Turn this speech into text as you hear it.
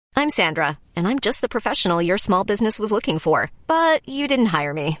I'm Sandra, and I'm just the professional your small business was looking for. But you didn't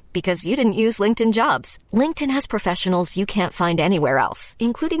hire me because you didn't use LinkedIn Jobs. LinkedIn has professionals you can't find anywhere else,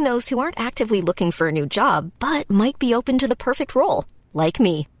 including those who aren't actively looking for a new job, but might be open to the perfect role, like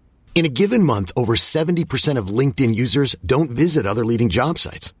me. In a given month, over 70% of LinkedIn users don't visit other leading job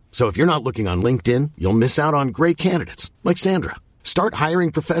sites. So if you're not looking on LinkedIn, you'll miss out on great candidates like Sandra. Start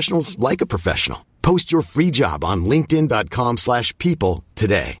hiring professionals like a professional. Post your free job on linkedin.com/people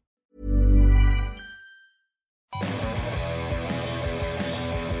today.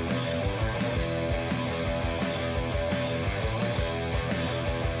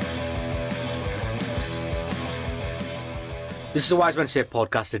 This is the Wise Men Say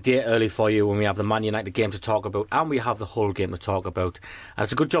podcast, a day early for you when we have the Man United game to talk about and we have the Hull game to talk about. And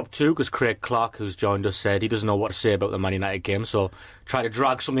it's a good job too because Craig Clark, who's joined us, said he doesn't know what to say about the Man United game, so trying to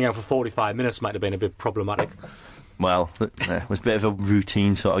drag something out for 45 minutes might have been a bit problematic. Well, it was a bit of a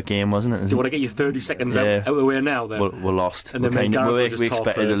routine sort of game, wasn't it? Do you want to get your 30 seconds out of the way now then? We're lost. And then we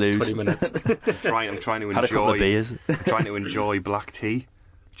expected to lose. 20 minutes. I'm trying to Had a couple of beers. trying to enjoy black tea,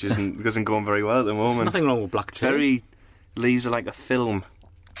 which isn't going very well at the moment. There's nothing wrong with black tea. Terry leaves are like a film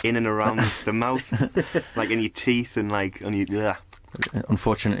in and around the mouth, like in your teeth and like on your. Yeah.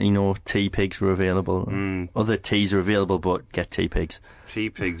 Unfortunately, no tea pigs were available. Other teas are available, but get tea pigs. Tea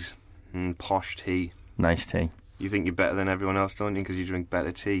pigs, posh tea. Nice tea. You think you're better than everyone else, don't you? Because you drink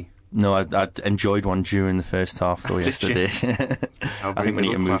better tea. No, I enjoyed one during the first half though yesterday. I think we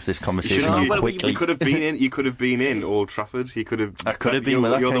need to move this conversation quickly. You could have been in. You could have been in Old Trafford. I could have been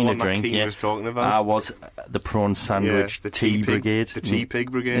with that kind of drink. Yeah, was talking about. I was the prawn sandwich, the tea brigade, the tea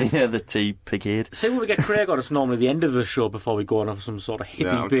pig brigade. Yeah, the tea brigade. See, when we get Craig on, it's normally the end of the show before we go on some sort of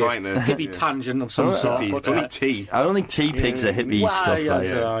hippie tangent of some sort. It's only tea. I don't think tea pigs are hippie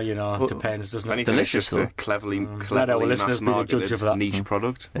stuff. You know, it depends, doesn't it? Delicious, though. Cleverly listeners be the judge of that niche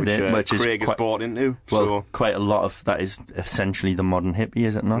product, which is Craig has bought into. Well, so quite a lot of that is essentially the modern hippie,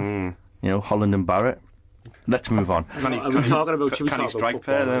 is it not? You know, Holland and Barrett. Let's move on. Can he strike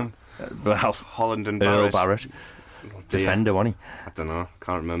pair then? Well, Holland and Earl Barrett. Defender, wasn't he? I don't know.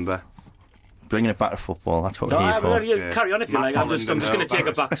 Can't remember. Bringing it back to football, that's what we're here for. Carry on if you like. I'm just going to take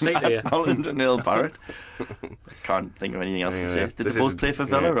a back seat here. Holland and Earl Barrett. Can't think of anything else to say. Did they both play for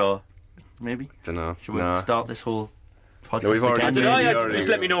Villa or maybe? Don't know. Should we start this whole podcast we've already just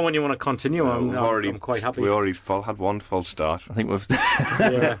let me know when you want to continue. I'm quite happy. We already had one false start. I think we've.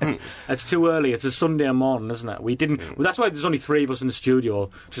 Yeah, it's too early. It's a Sunday morning, isn't it? We didn't. Well, that's why there's only three of us in the studio,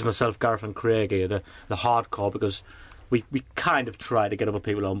 just myself, Gareth, and Craig here, the hardcore, because we kind of tried to get other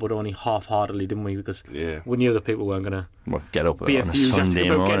people on, but only half-heartedly, didn't we? Because we knew that people weren't going to get up be on a Sunday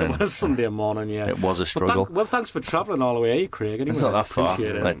morning. On a Sunday morning, yeah. It was a struggle. Well, thanks for travelling all the way, Craig. Anyway, it's not that far.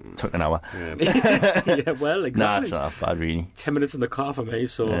 It took an hour. Yeah, well, exactly. Nah, it's not that bad, really. 10 minutes in the car for me,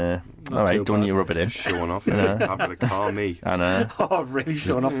 so. Yeah. All right, don't you rub it in. Showing off. I've got a car, me. I know. Oh, really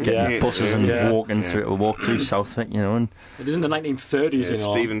showing off. Getting buses and walk through Southwick, you know. And it isn't the 1930s, you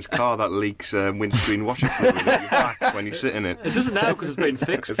know. Stephen's car that leaks windscreen washer fluid in your back when you sit in it. It doesn't now because it's been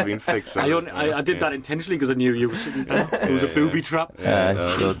fixed. It's been fixed. I did that intentionally because I knew you were sitting there. It was a booby trap.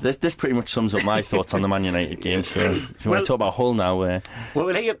 So this pretty much sums up my thoughts on the Man United game. So if you want to talk about Hull now, well,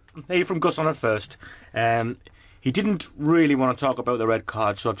 we'll hear from Gus on it first. He didn't really want to talk about the red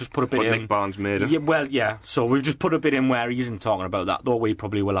card, so I've just put a bit in. Nick Barnes made it. Yeah. So we've just put a bit in where he isn't talking about that, though we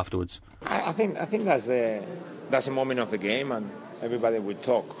probably will afterwards. I think that's a moment of the game, and everybody will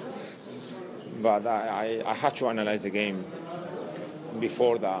talk. But I had to analyze the game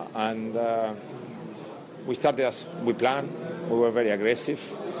before that, and we started as we planned. We were very aggressive.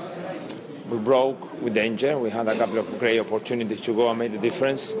 We broke with danger. We had a couple of great opportunities to go and make the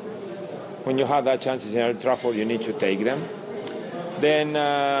difference. When you have that chances in Old Trafford, you need to take them.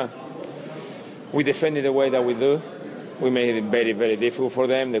 Then we defended the way that we do. We made it very, very difficult for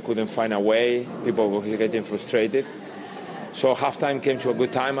them. They couldn't find a way. People were getting frustrated. So halftime came to a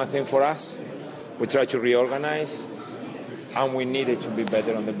good time, I think, for us. We tried to reorganize, and we needed to be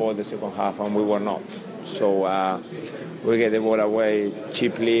better on the ball the second half, and we were not. So we get the ball away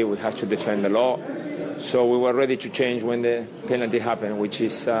cheaply. We had to defend a lot. So we were ready to change when the penalty happened, which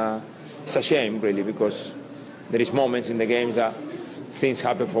is it's a shame, really, because there is moments in the games that things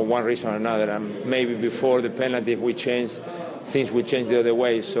happen for one reason or another, and maybe before the penalty, if we change, things will change the other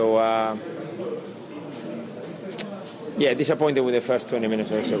way. So, disappointed with the first 20 minutes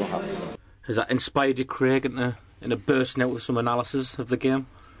of the second half. Has that inspired you, Craig, in a bursting out with some analysis of the game?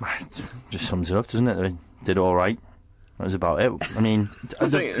 It just sums it up, doesn't it? They did all right. That was about it. I mean, the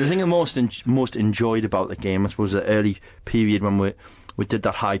thing I most enjoyed about the game, I suppose, the early period when we did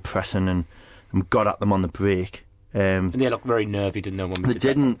that high pressing and got at them on the break. And they looked very nervy, didn't they? When we they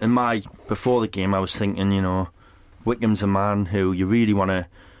didn't. Before the game, I was thinking, Wickham's a man who you really want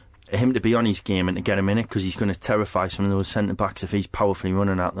him to be on his game and to get him in it, because he's going to terrify some of those centre backs if he's powerfully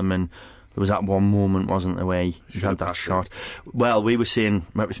running at them. And there was that one moment, wasn't there, where he had that shot. Well, we were saying,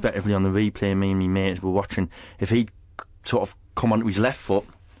 respectively, on the replay, me and my mates were watching, if he'd sort of come onto his left foot,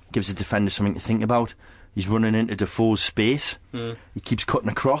 gives the defender something to think about. He's running into Defoe's space. He keeps cutting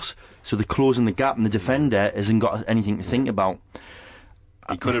across, so they're closing the gap, and the defender hasn't got anything to think about.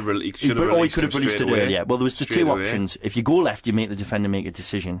 He could have released it earlier. Well, there was the two options. If you go left, you make the defender make a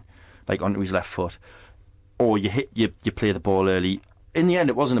decision, like onto his left foot, or you play the ball early. In the end,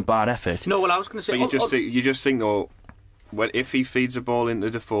 it wasn't a bad effort. No, well, I was going to say... But you just think, though, if he feeds the ball into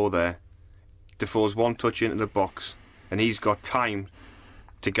Defoe there, Defoe's one touch into the box, and he's got time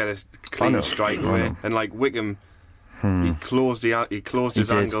to get a clean strike away. And, like, Wickham, he closed his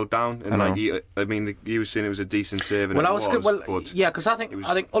angle down, and, he was saying it was a decent save, and because I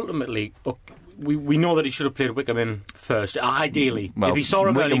think ultimately... We know that he should have played Wickham in first, ideally. If he saw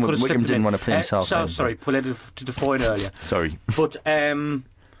him early, he could have slipped him in. Didn't want to play himself. Sorry, put it to Defoe in earlier. Sorry. But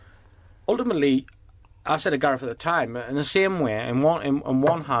ultimately, I said to Gareth at the time, in the same way, on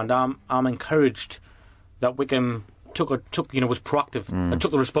one hand, I'm encouraged that Wickham was proactive and took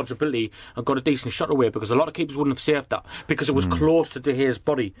the responsibility and got a decent shot away, because a lot of keepers wouldn't have saved that because it was close to De Gea's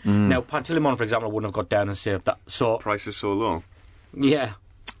body. Now, Pantilimon, for example, wouldn't have got down and saved that. So price is so low. Yeah.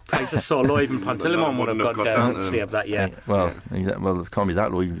 Prices so low, even Pantilimon would have got down and saved that, Well, it can't be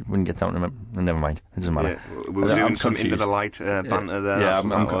that low. You wouldn't get down to him. Never mind. It doesn't matter. Yeah, we were doing some into the light banter there. Yeah,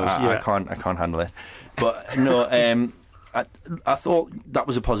 I can't handle it. But no, I thought that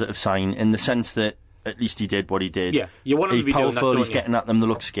was a positive sign in the sense that at least he did what he did. Yeah, you want him to be powerful, doing that, he's getting at them, they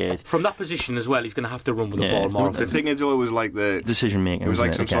look scared. From that position as well, he's going to have to run with the ball more. The thing is, it was like the decision making. It was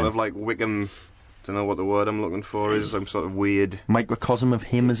like some sort of like Wickham. Don't know what the word I'm looking for is. Some sort of weird microcosm of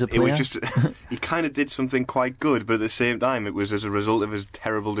him as a player. It was just he kind of did something quite good, but at the same time, it was as a result of his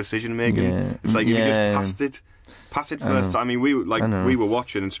terrible decision making. Yeah. It's like if he just passed it first. I mean, we were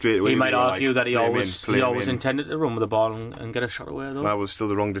watching, and straight away he might argue that he always intended to run with the ball and get a shot away, though. That was still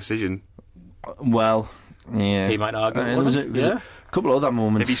the wrong decision. Well, yeah, he might argue. It was a couple of other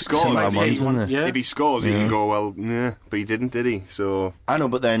moments. If he scores, he can go, well, nah, but he didn't, did he? So I know,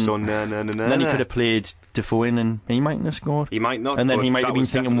 but then then he could have played Defoe in, and he might not have scored. He might not, and then he might have been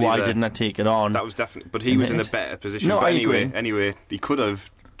thinking, why didn't I take it on? That was definitely, but he was in a better position. No, but anyway, he could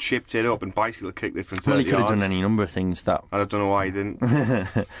have chipped it up and bicycle kicked it from 30 yards. He could have done any number of things that. I don't know why he didn't.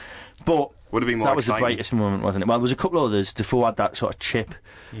 But would have been more that was exciting. The brightest moment, wasn't it? Well, there was a couple of others. Defoe had that sort of chip,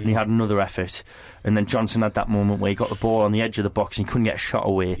 and he had another effort. And then Johnson had that moment where he got the ball on the edge of the box and he couldn't get a shot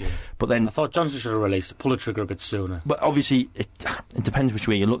away. Yeah. But then I thought Johnson should have pulled the trigger a bit sooner. But obviously, it depends which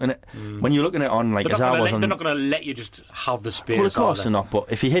way you're looking at. When you're looking at it on, like, they're not going to let you just have the space. Well, of course they're not. But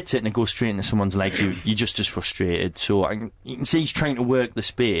if he hits it and it goes straight into someone's legs, you're just as frustrated. So you can see he's trying to work the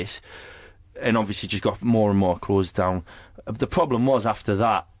space, and obviously just got more and more closed down. The problem was after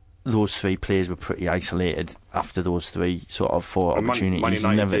that, those three players were pretty isolated after those three sort of four opportunities.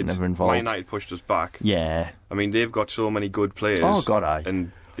 Never involved. Man United pushed us back. Yeah. I mean, they've got so many good players. Oh, God, aye.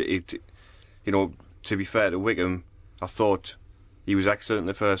 And, to be fair to Wickham, I thought he was excellent in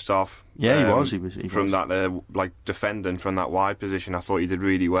the first half. Yeah, he was. From that, defending from that wide position, I thought he did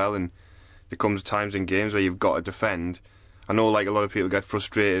really well. And there comes times in games where you've got to defend. I know, a lot of people get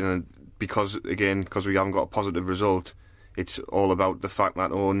frustrated, and because we haven't got a positive result, it's all about the fact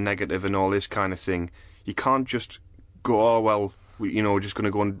that, negative and all this kind of thing. You can't just go, just going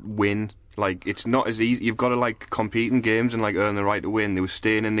to go and win. It's not as easy. You've got to, compete in games and, earn the right to win. They were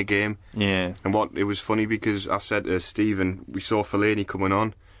staying in the game. Yeah. And it was funny because I said to Stephen, we saw Fellaini coming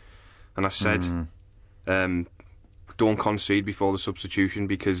on, and I said, don't concede before the substitution,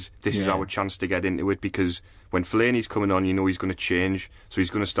 because this is our chance to get into it, because when Fellaini's coming on, he's going to change, so he's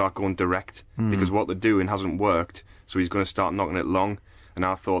going to start going direct, because what they're doing hasn't worked. So he's going to start knocking it long, and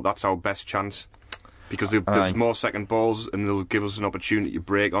I thought that's our best chance, because there's more second balls and they'll give us an opportunity to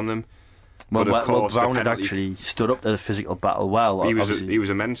break on them. Well, Brown had actually stood up to the physical battle well. He was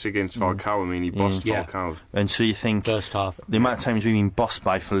immense against Falcao. I mean, he bossed Falcao. And so you think first half, the amount of times we've been bossed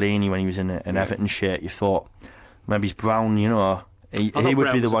by Fellaini when he was in an Everton shirt, you thought maybe it's Brown, he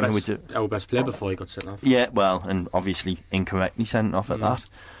would be the one who would do our best player before he got sent off. Yeah, well, and obviously incorrectly sent off at that.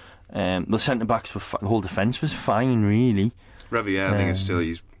 The centre backs were the whole defence was fine, really. Revier, I think it's still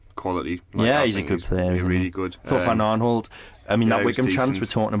his quality. He's a good player. He's really good. I thought Van Arnold. I mean, that Wickham chance we're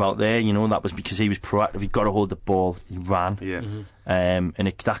talking about there, that was because he was proactive. He got to hold the ball. He ran. Yeah. And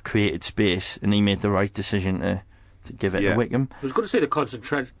that created space, and he made the right decision to give it to Wickham. It was good to see the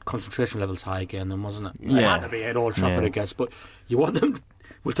concentration levels high again, then, wasn't it? Yeah. It had to be at Old Trafford, I guess, but you want them.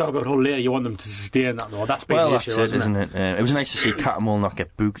 We'll talk about Hull later. You want them to sustain that, though. That's been the issue, isn't it? It was nice to see Cattermole not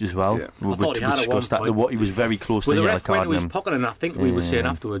get booked as well. Yeah. We discussed that. He was very close to the yellow card. Well, the ref went into his pocket, and I think we were saying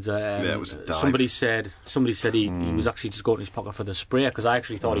afterwards. It was a dive. Somebody said he was actually just going to his pocket for the spray, because I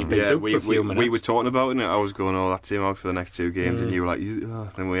actually thought he'd been booked for a few minutes. We were talking about it, and I was going, that's him out for the next 2 games, and you were like,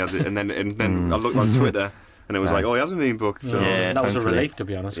 and we had it, and then I looked on Twitter. And it was like, he hasn't been booked. So. Yeah, that was a relief, to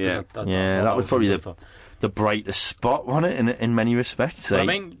be honest. Yeah, that was probably the brightest spot, wasn't it, in many respects? Well, I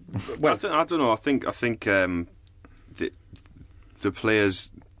mean, I don't know. I think the players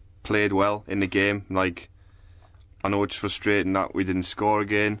played well in the game. Like, I know it's frustrating that we didn't score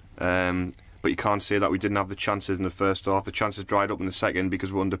again, but you can't say that we didn't have the chances in the first half. The chances dried up in the second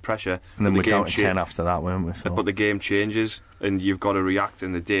because we're under pressure. And then we're down to 10 after that, weren't we? But the game changes, and you've got to react,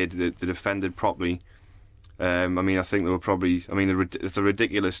 and they did. They defended properly. I think they were probably. It's a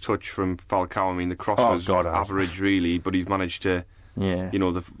ridiculous touch from Falcao. I mean, the cross was average, really, but he's managed to. Yeah.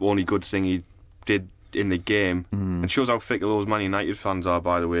 The only good thing he did in the game, and shows how fickle those Man United fans are,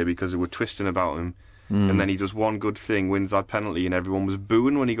 by the way, because they were twisting about him, and then he does one good thing, wins that penalty, and everyone was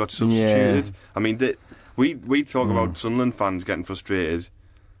booing when he got substituted. Yeah. I mean, we talk about Sunderland fans getting frustrated.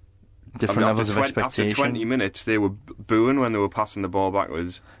 Different levels of expectation. After 20 minutes, they were booing when they were passing the ball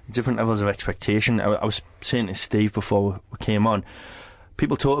backwards. Different levels of expectation. I was saying to Steve before we came on,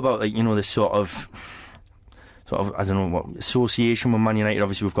 people talk about, this sort of, I don't know what, association with Man United.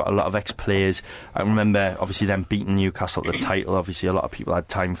 Obviously, we've got a lot of ex-players. I remember, obviously, them beating Newcastle at the title. Obviously, a lot of people had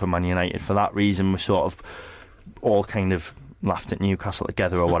time for Man United. For that reason, we sort of all kind of laughed at Newcastle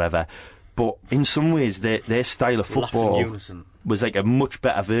together or whatever. But in some ways, their style of football was like a much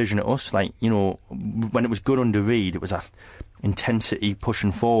better version of us. Like, when it was good under Reid, it was that intensity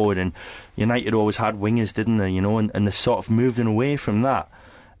pushing forward, and United always had wingers, didn't they? And they're sort of moving away from that.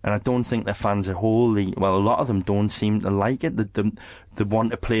 And I don't think their fans are wholly, a lot of them don't seem to like it. They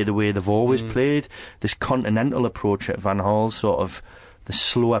want to play the way they've always played. This continental approach at Van Gaal's, sort of the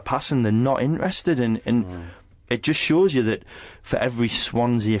slower passing, they're not interested in. It just shows you that for every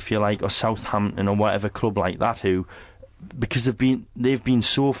Swansea, if you like, or Southampton or whatever club like that, who, because they've been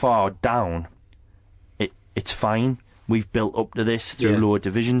so far down, it's fine. We've built up to this through lower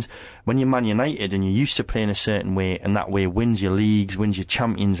divisions. When you're Man United and you're used to playing a certain way, and that way wins your leagues, wins your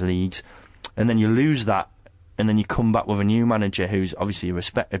Champions Leagues, and then you lose that, and then you come back with a new manager who's obviously a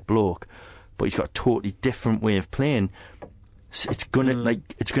respected bloke, but he's got a totally different way of playing. It's gonna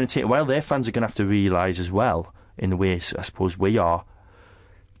take a while. Their fans are gonna have to realise as well, in the way I suppose we are,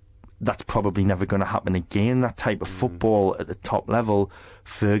 that's probably never going to happen again. That type of football at the top level,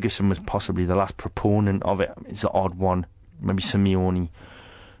 Ferguson was possibly the last proponent of it. It's an odd one. Maybe Simeone,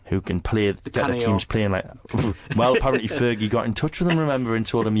 who can get the teams playing like. Well, apparently Fergie got in touch with him, remember, and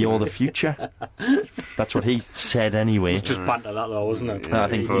told him, "You're the future." That's what he said anyway. It was just banter that, though, wasn't it? I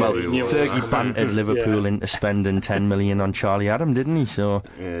think Fergie bantered Liverpool into spending 10 million on Charlie Adam, didn't he? So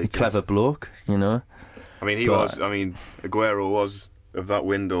a clever bloke, Aguero was of that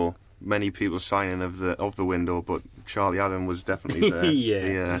window. Many people signing of the window, but Charlie Adam was definitely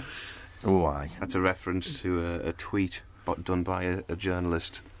there. Why? That's a reference to a tweet done by a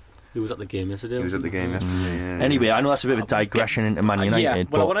journalist. He was at the game yesterday. Anyway, I know that's a bit of a digression into Man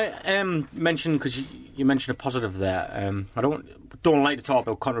United. I want to mention, because you mentioned a positive there. I don't like to talk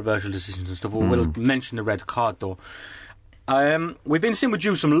about controversial decisions and stuff. We'll mention the red card though. We've been seeing with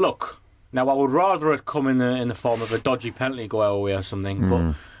you some luck. Now, I would rather it come in the form of a dodgy penalty go our way or something,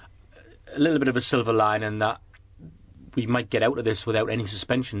 but a little bit of a silver lining that we might get out of this without any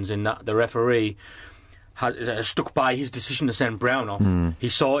suspensions, in that the referee had stuck by his decision to send Brown off. He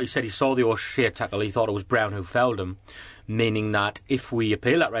said he saw the O'Shea tackle, he thought it was Brown who fouled him, meaning that if we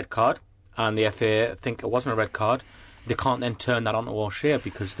appeal that red card and the FA think it wasn't a red card, they can't then turn that onto O'Shea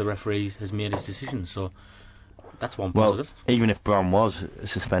because the referee has made his decision. So that's one positive. Well, even if Brown was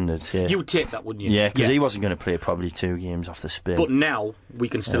suspended, you would take that, wouldn't you? Yeah, because he wasn't going to play probably 2 games off the spin. But now we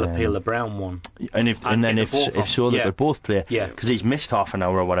can still appeal the Brown one. And if so, they could both play. Yeah, because he's missed half an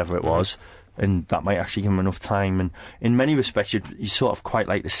hour or whatever it was, and that might actually give him enough time. And in many respects, you sort of quite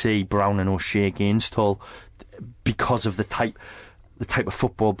like to see Brown and O'Shea against Hull, because of the type of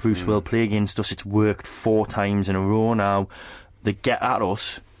football Bruce will play against us. It's worked 4 times in a row now. They get at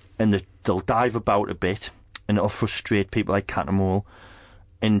us and they'll dive about a bit, and it'll frustrate people like Cattermole.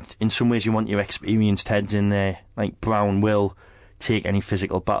 And in some ways you want your experienced heads in there. Like Brown will take any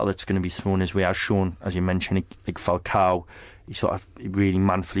physical battle that's going to be thrown his way, as shown, as you mentioned, like Falcao. He sort of really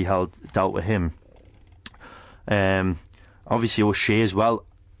manfully dealt with him. Obviously O'Shea as well.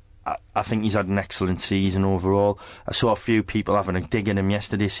 I think he's had an excellent season overall. I saw a few people having a dig at him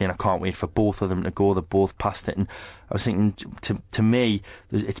yesterday saying I can't wait for both of them to go. They're both past it, and I was thinking, to me,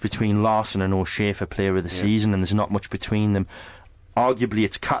 it's between Larson and O'Shea for player of the season, and there's not much between them. Arguably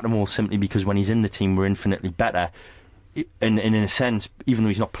it's Cattermole simply because when he's in the team we're infinitely better, and in a sense, even though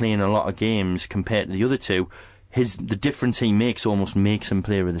he's not playing a lot of games compared to the other two, the difference he makes almost makes him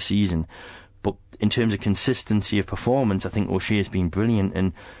player of the season. But in terms of consistency of performance, I think O'Shea's been brilliant,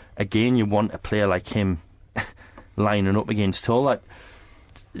 and again, you want a player like him lining up against Hull. That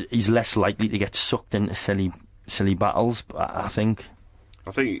he's less likely to get sucked into silly battles. I think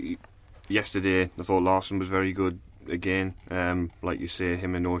yesterday I thought Larson was very good again. Like you say,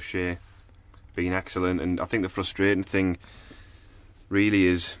 him and O'Shea being excellent. And I think the frustrating thing really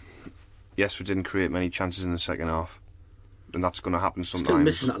is, yes, we didn't create many chances in the second half, and that's going to happen sometimes. Still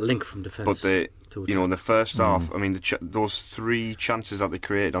missing that link from defence. But in the first half, I mean, those 3 chances that they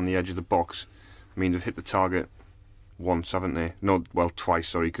created on the edge of the box, I mean, they've hit the target once, haven't they? No, well, twice,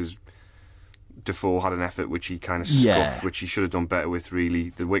 sorry, because Defoe had an effort which he kind of scuffed, which he should have done better with, really.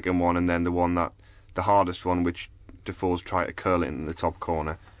 The Wickham one, and then the hardest one, which Defoe's tried to curl it in the top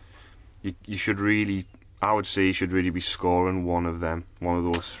corner. You should really, I would say, you should really be scoring one of them, one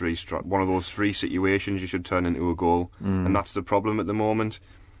of those three situations. You should turn into a goal, and that's the problem at the moment.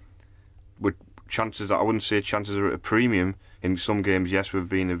 With chances, I wouldn't say chances are at a premium. In some games, yes, we've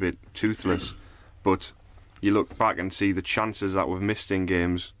been a bit toothless, but you look back and see the chances that we've missed in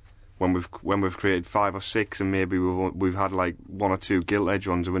games when we've created 5 or 6, and maybe we've had like 1 or 2 gilt-edged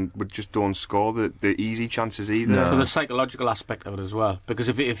ones, and we just don't score the easy chances either. No. For the psychological aspect of it as well, because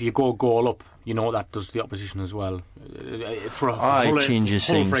if you go goal up, you know that does the opposition as well. It changes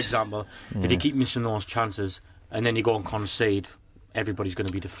things. For example, if you keep missing those chances and then you go and concede, everybody's going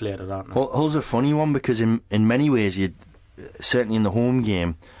to be deflated, aren't they? Hull's a funny one because in many ways, certainly in the home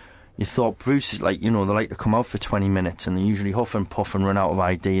game, you thought Bruce is like, they like to come out for 20 minutes and they usually huff and puff and run out of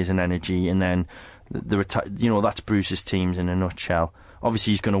ideas and energy, and then that's Bruce's teams in a nutshell.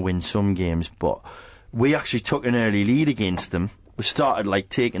 Obviously he's going to win some games, but we actually took an early lead against them. We started like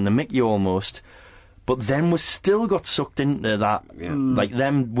taking the mickey almost, but then we still got sucked into that, like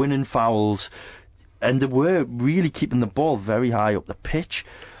them winning fouls, and they were really keeping the ball very high up the pitch.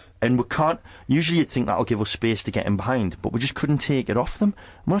 And we can't. Usually you'd think that'll give us space to get in behind, but we just couldn't take it off them.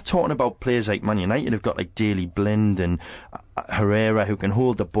 I'm not talking about players like Man United who've got like Daley Blind and Herrera who can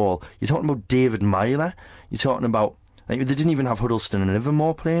hold the ball. You're talking about David Myler. You're talking about, like, they didn't even have Huddleston and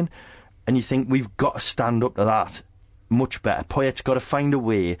Livermore playing. And you think we've got to stand up to that much better. Poyet's got to find a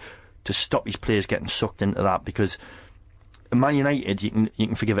way to stop his players getting sucked into that, because Man United, you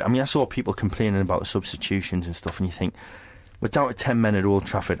can forgive it. I mean, I saw people complaining about the substitutions and stuff, and you think, we're down to 10 men at Old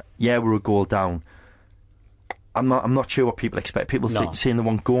Trafford. Yeah, we're a goal down. I'm not sure what people expect. People saying they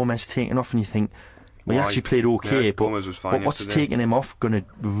want Gomez taken off, and you think, he actually played okay, but what's taking him off going to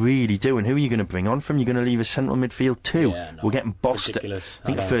really do? And who are you going to bring on from? You're going to leave a central midfield too? Yeah, we're getting bossed. Ridiculous. I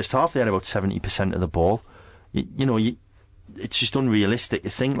think the first half they had about 70% of the ball. It's just unrealistic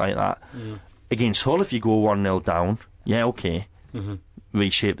to think like that. Against Hull, if you go 1-0 down, yeah, okay.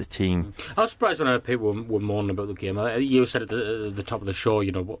 Reshape the team. I was surprised when I heard people were moaning about the game. You said at the top of the show,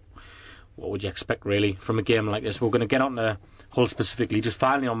 what would you expect really from a game like this? We're going to get on to Hull specifically. Just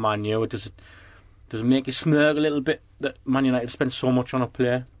finally on Man U, does it make you smirk a little bit that Man United spent so much on a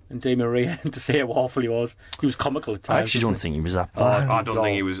player and Di Maria, to say how awful he was comical at times. I actually don't think he was that bad. I don't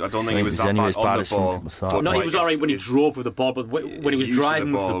think he was that bad on the ball. No, he was alright when he drove with the ball, but when he was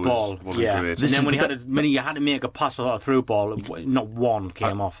driving with the ball, and then when he had to make a pass or a through ball, not one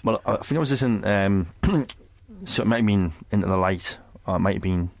came off. Well, I think it was listening. So it might have been Into the Light, or it might have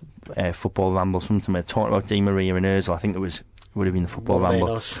been Football Ramble, something. They're talking about Di Maria and Ozil. I think would have been the Football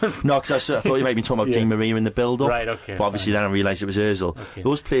Ramble. No, because I thought you might have been talking about Di Maria in the build-up. Right, okay. But obviously then I realised it was Ozil. Okay.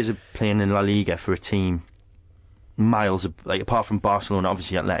 Those players are playing in La Liga for a team miles, apart from Barcelona,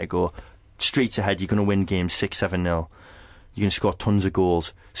 obviously Atletico, streets ahead, you're going to win games 6-7-0. You're going to score tons of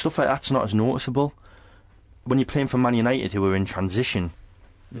goals. Stuff like that's not as noticeable. When you're playing for Man United, who are in transition,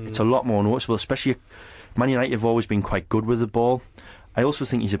 it's a lot more noticeable, especially Man United have always been quite good with the ball. I also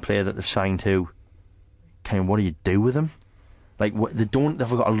think he's a player that they've signed who, kind of, what do you do with him? Like, they've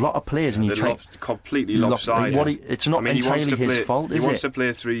got a lot of players, and you try completely lopsided. It's not entirely his fault, is it? He wants to play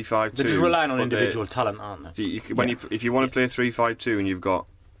 3-5-2. They're just relying on individual talent, aren't they? If you want to play 3-5-2 and you've got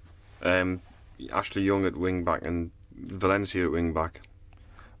Ashley Young at wing back and Valencia at wing back,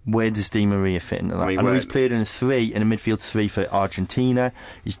 where does Di Maria fit into that? I know he's played in a midfield 3 for Argentina.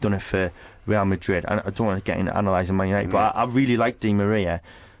 He's done it for Real Madrid. And I don't want to get into analysing Man United, but I really like Di Maria.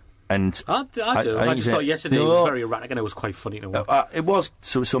 And I do. I just thought yesterday it was very erratic and it was quite funny to watch. It was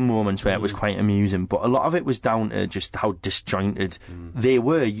some moments where it was quite amusing, but a lot of it was down to just how disjointed they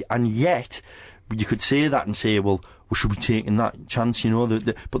were. And yet, you could say that and say, well, we should be taking that chance, you know.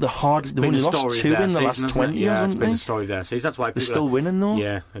 But they've only lost 2 in the last 20 years, haven't they? It's been the story there. See, that's why they're still winning, though.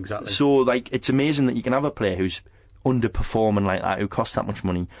 Yeah, exactly. So, like, it's amazing that you can have a player who's underperforming like that, who costs that much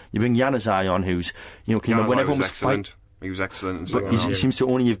money. You bring Januzaj on, who's, you know, when everyone was fighting. He was excellent. But he seems to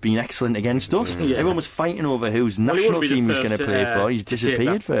only have been excellent against us. Yeah. Everyone was fighting over whose national team he was going to play for. He's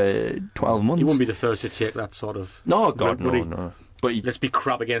disappeared for 12 months. He won't be the first to take that sort of... No, God, no. But let's be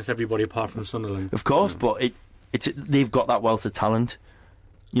crap against everybody apart from Sunderland. Of course, but they've got that wealth of talent.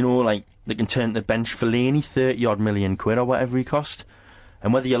 You know, like, they can turn the bench Fellaini, 30-odd million quid or whatever he cost.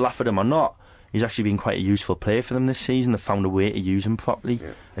 And whether you laugh at him or not, he's actually been quite a useful player for them this season. They've found a way to use him properly.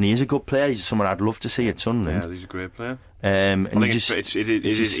 Yeah. And he is a good player. He's someone I'd love to see at Sunderland. Yeah, he's a great player. And I think it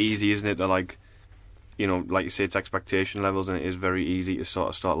is easy, isn't it, to, like, you know, like you say, it's expectation levels, and it is very easy to sort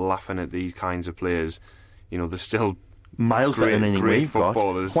of start laughing at these kinds of players. You know, they're still miles better than anything we've got.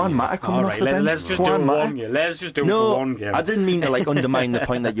 Juan Mata coming off the bench. Let's just do one game. Let's just do it for one game. I didn't mean to, like, undermine the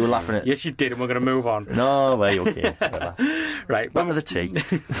point that you were laughing at. Yes, you did, and we're going to move on. No, right, okay. Right, back to the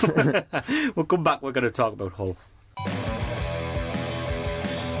tea. We'll come back. We're going to talk about Hull.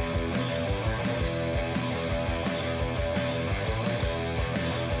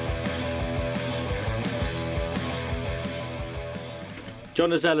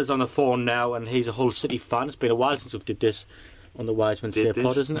 John Azell is on the phone now, and he's a Hull City fan. It's been a while since we've did this on the Wiseman Say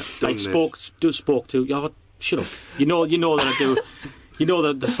Pod, isn't it? Like spoke to. Oh, shut up. You know that I do. You know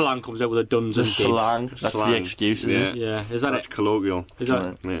that the slang comes out with the duns and slang. That's the excuse, isn't it? Yeah. Is that That's colloquial. Is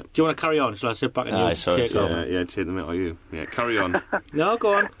that? Yeah. Do you want to carry on? Shall I sit back and you take over? Yeah, take the middle. You. Yeah, carry on. No,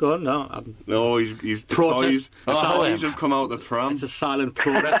 go on. No, he's protest. Toys have come out the pram. It's a silent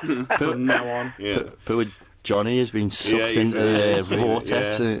protest from now on. Yeah. Johnny has been sucked into the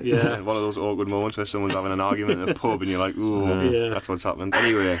vortex. Yeah, one of those awkward moments where someone's having an argument in a pub and you're like, ooh, that's what's happened.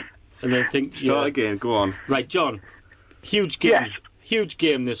 Anyway, and then start again. Go on. Right, John. Huge game. Yes. Huge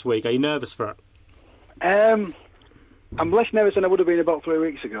game this week. Are you nervous for it? I'm less nervous than I would have been about 3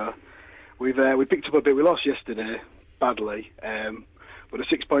 weeks ago. We picked up a bit. We lost yesterday badly, but the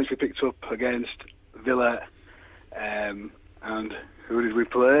 6 points we picked up against Villa, and who did we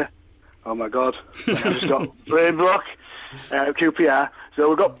play? Oh my God! I just got brain block. QPR. So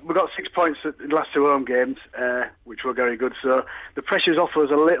we got 6 points in the last 2 home games, which were very good. So the pressure's off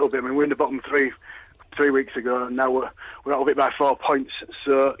us a little bit. I mean, we're in the bottom 3 weeks ago, and now we're out of it by 4 points.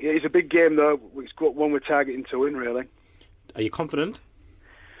 So yeah, it's a big game, though. It's got one we're targeting to win, really. Are you confident?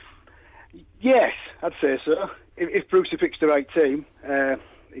 Yes, I'd say so. If Brucey picks the right team,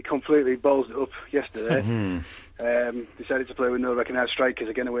 he completely balls it up yesterday. Decided to play with no recognised strikers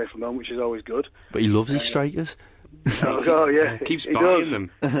again away from home, which is always good. But he loves his strikers. Oh yeah, keeps buying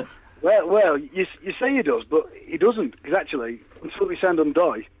them. Well, you say he does, but he doesn't, because actually, until we signed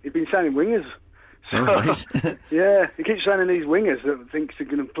Undoy, he'd been signing wingers. So, right. Yeah, he keeps signing these wingers that thinks they're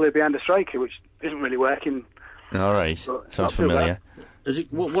going to play behind a striker, which isn't really working. All right, sounds familiar. Is he,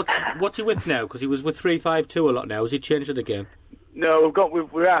 what's he with now? Because he was with 3-5-2 a lot now. Has he changed it again? No,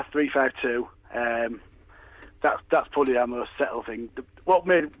 we're at 3-5-2. That's probably our most settled thing. What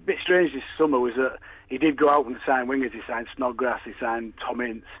made it a bit strange this summer was that he did go out and sign wingers. He signed Snodgrass, he signed Tom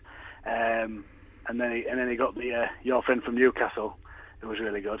Ince, and then he got your friend from Newcastle. It was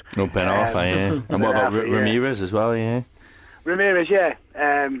really good. Oh, Ben Arthur, yeah. And what about Ramirez as well, yeah? Ramirez, yeah.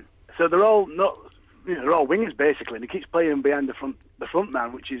 So they're all they're all wingers basically, and he keeps playing them behind the front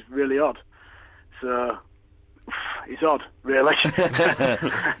man, which is really odd. So it's odd, really.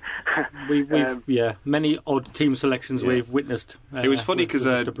 We've many odd team selections we've witnessed. It was funny because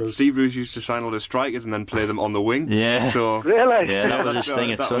Steve Bruce used to sign all the strikers and then play them on the wing. Yeah. So really? Yeah, that was his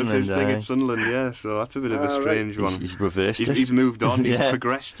thing at Sunderland. Yeah, so that's a bit of a strange one. He's reversed it. He's moved on. He's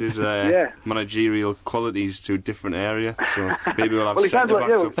progressed his managerial qualities to a different area. So maybe we'll have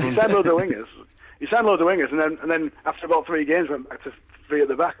centre-backs up front. He signed loads of wingers. And then after about 3 games went back to 3 at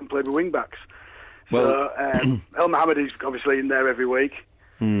the back and played with wing-backs. So El Mohammed is obviously in there every week.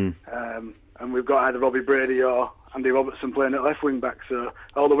 And we've got either Robbie Brady or Andy Robertson playing at left wing back. So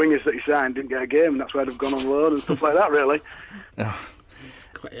all the wingers that he signed didn't get a game, and that's why they've gone on loan and stuff like that, really.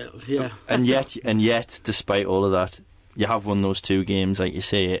 Yeah. And yet, despite all of that, you have won those 2 games, like you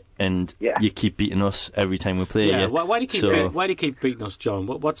say, and you keep beating us every time we play. Yeah. Why do you keep beating us, John?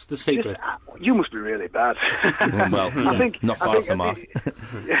 What's the secret? You must be really bad. Well, I think not far from Mark.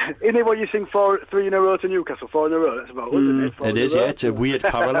 Isn't it what you sing 3 in a row to Newcastle, 4 in a row? That's about, isn't it? It is, yeah. It's a weird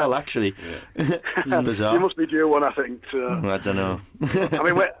parallel, actually. It's bizarre. You must be due one, I think. I don't know.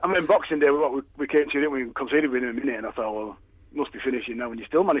 I mean, Boxing Day, we came to it, we conceded within a minute, and I thought, well, must be finishing now, and you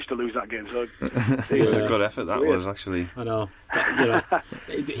still managed to lose that game. So it was a good effort, that was, actually. I know.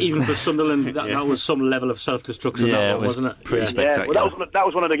 Even for Sunderland, that was some level of self-destruction, that one, wasn't it? Pretty spectacular. Yeah, well, that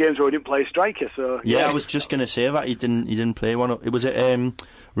was one of the games where we didn't play striker, so... Yeah, I was just going to say that. He didn't play one. It was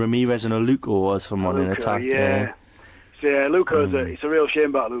Ramirez and Aluko or someone in attack. Yeah. So, Luca, it's a real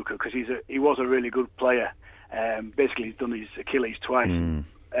shame about Luca, because he was a really good player. Basically, he's done his Achilles twice.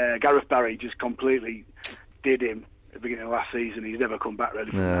 Gareth Barry just completely did him at the beginning of last season. He's never come back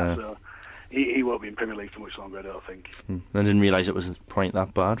really from that, so he won't be in Premier League for much longer, I don't think. I didn't realise it was quite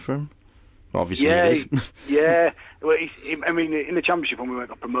that bad for him. Obviously it is. Yeah. Well, in the Championship, when we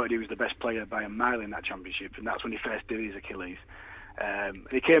got promoted, he was the best player by a mile in that Championship, and that's when he first did his Achilles. And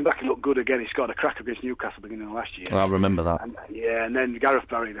he came back and looked good again. He scored a cracker against Newcastle at the beginning of last year. I remember that. And then Gareth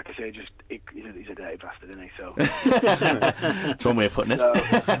Barry, like I say, he's a dirty bastard, isn't he? So that's one way of putting it.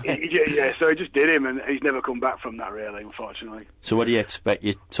 So he just did him, and he's never come back from that, really, unfortunately. So what do you expect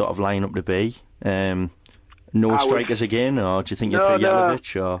your sort of line-up to be? No strikers again, or do you think you'll play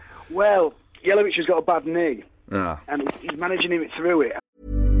Jelavic? Or? Well, Jelavic has got a bad knee, and he's managing him through it.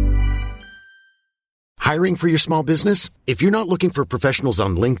 Hiring for your small business? If you're not looking for professionals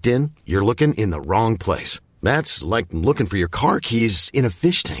on LinkedIn, you're looking in the wrong place. That's like looking for your car keys in a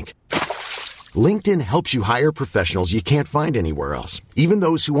fish tank. LinkedIn helps you hire professionals you can't find anywhere else, even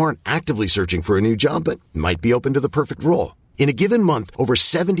those who aren't actively searching for a new job but might be open to the perfect role. In a given month, over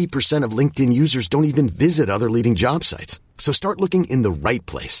 70% of LinkedIn users don't even visit other leading job sites. So start looking in the right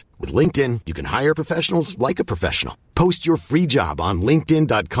place. With LinkedIn, you can hire professionals like a professional. Post your free job on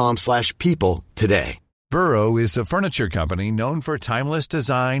linkedin.com/people today. Burrow is a furniture company known for timeless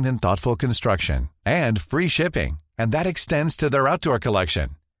design and thoughtful construction, and free shipping, and that extends to their outdoor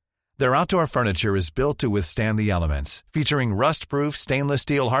collection. Their outdoor furniture is built to withstand the elements, featuring rust-proof stainless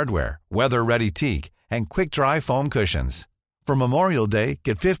steel hardware, weather-ready teak, and quick-dry foam cushions. For Memorial Day,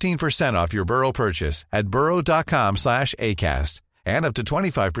 get 15% off your Burrow purchase at burrow.com/ACAST, and up to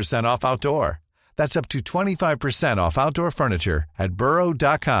 25% off outdoor. That's up to 25% off outdoor furniture at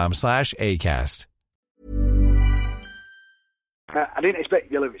burrow.com/ACAST. I didn't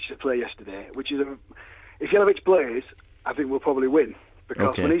expect Jelavic to play yesterday, which is if Jelavic plays, I think we'll probably win,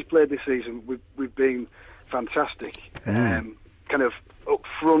 because when he's played this season, we've been fantastic, kind of up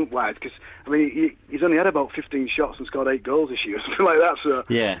front wide. Because he's only had about 15 shots and scored 8 goals this year, something like that. So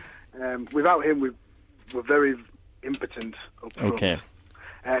without him, we're very impotent up front. Okay.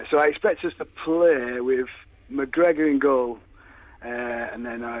 So I expect us to play with McGregor in goal. And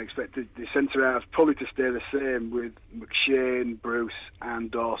then I expect the centre halves probably to stay the same with McShane, Bruce and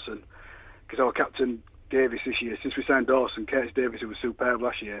Dawson, because our captain Davis this year, since we signed Dawson, Curtis Davis, who was superb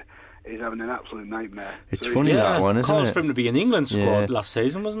last year, is having an absolute nightmare. It's funny that one, isn't it? Calls for him to be in the England squad last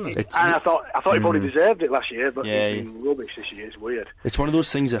season, wasn't it? And I thought he probably deserved it last year, but he's been rubbish this year. It's weird. It's one of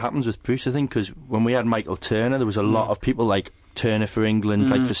those things that happens with Bruce, I think, because when we had Michael Turner, there was a lot of people like Turner for England,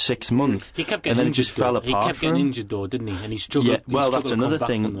 like for 6 months. He kept getting and then injured, it just fell apart. He kept getting injured, though, didn't he? And he struggled. Yeah, well, that's another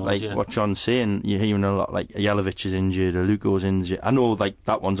thing. What John's saying, you're hearing a lot. Like Jelavic is injured, Aluko's injured. I know, like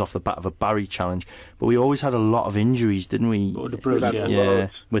that one's off the bat of a Barry challenge, but we always had a lot of injuries, didn't we? The Bruce,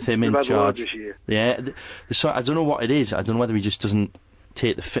 with him in charge. Yeah, so I don't know what it is. I don't know whether he just doesn't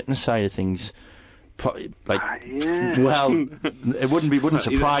take the fitness side of things. Well, it wouldn't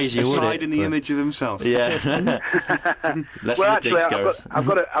surprise you, would it? Aside in the image of himself. Yeah. Well, actually, I've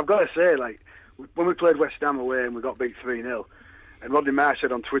got to say, like, when we played West Ham away and we got beat 3-0, and Rodney Marsh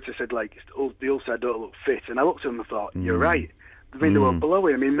said on Twitter, said, like, the Ulster don't look fit, and I looked at him and thought, you're right. I mean, they were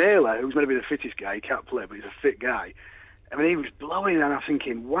blowing. I mean, Mailer, who's meant to be the fittest guy, he can't play, but he's a fit guy. I mean, he was blowing, and I'm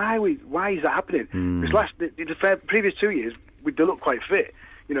thinking, why is that happening? Because the previous 2 years, they looked quite fit.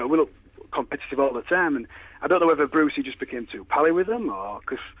 You know, we looked competitive all the time, and I don't know whether Brucey just became too pally with them, or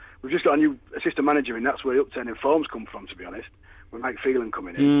because we've just got a new assistant manager, and that's where the upturning forms come from, to be honest, with Mike Phelan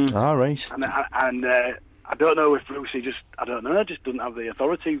coming in. All right. And I don't know if Brucey just doesn't have the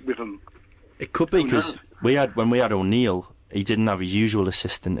authority with him. It could be, because when we had O'Neill, he didn't have his usual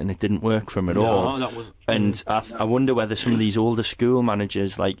assistant, and it didn't work for him at all. And I wonder whether some of these older school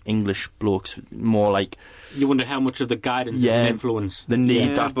managers, like English blokes, more like... You wonder how much of the guidance is an influence. They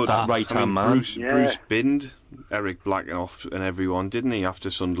need that right-hand man. Bruce binned Eric Blackenoff and everyone, didn't he, after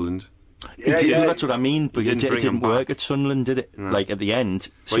Sunderland? He didn't, that's what I mean, but it didn't work at Sunderland, did it? No. Like, at the end.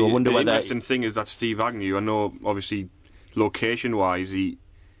 So I wonder whether... The interesting thing is that Steve Agnew, I know, obviously, location-wise, he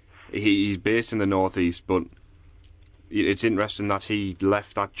he's based in the northeast, but it's interesting that he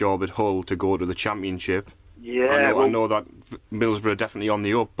left that job at Hull to go to the Championship. Yeah, I know that Middlesbrough are definitely on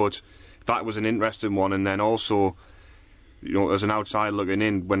the up, but that was an interesting one. And then also, you know, as an outsider looking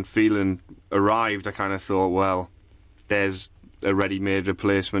in, when Phelan arrived, I kind of thought, well, there's a ready-made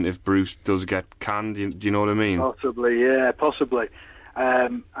replacement if Bruce does get canned. Do you know what I mean? Possibly, yeah, possibly.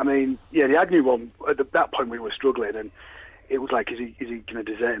 I mean, yeah, the Agnew one, at that point we were struggling, and it was like, is he going to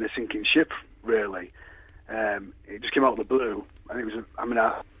desert in a sinking ship, really? It just came out of the blue, and it was,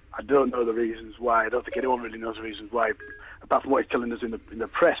 I don't know the reasons why. I don't think anyone really knows the reasons why, apart from what he's telling us in the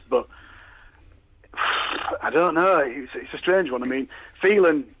press, but I don't know. It's a strange one. I mean,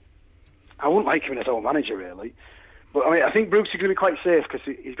 Phelan, I wouldn't like him as our manager, really. But, I mean, I think Bruce is going to be quite safe because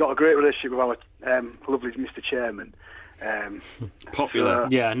he's got a great relationship with our lovely Mr. Chairman. Popular.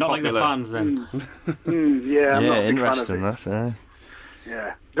 Yeah, not popular. Like the fans then. Yeah, I'm not a big interesting, fan of that.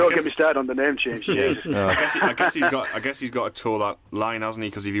 Yeah, don't get me started on the name change. I guess he's got to toe that line, hasn't he?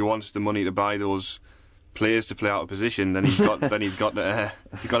 Because if he wants the money to buy those players to play out of position, then he's got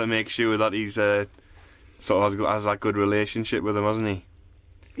to make sure that he's sort of has that good relationship with them, hasn't he?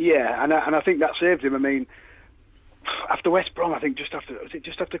 Yeah, and I think that saved him. I mean, after West Brom, I think just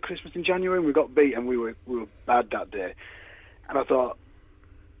after Christmas in January, we got beat and we were bad that day. And I thought,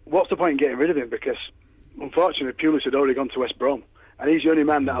 what's the point in getting rid of him? Because unfortunately, Pulis had already gone to West Brom. And he's the only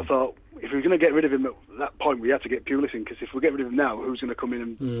man that I thought, if we were going to get rid of him at that point, we had to get Pulis in, because if we get rid of him now, who's going to come in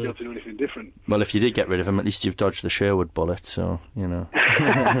and be able to do anything different? Well, if you did get rid of him, at least you've dodged the Sherwood bullet, so, you know.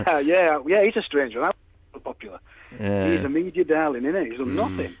 yeah, he's a strange one. I'm popular. Yeah. He's a media darling, isn't he? He's done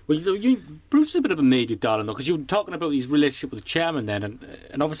nothing. Well, Bruce is a bit of a media darling, though, because you were talking about his relationship with the chairman then,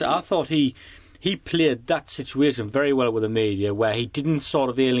 and obviously I thought he played that situation very well with the media, where he didn't sort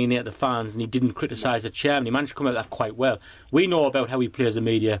of alienate the fans and he didn't criticise the chairman. He managed to come out of that quite well. We know about how he plays the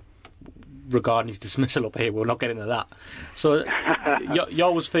media regarding his dismissal up here. We'll not get into that. So you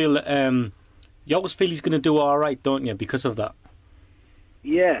always feel he's going to do all right, don't you, because of that?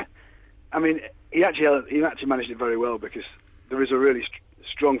 Yeah, I mean, he actually managed it very well, because there is a really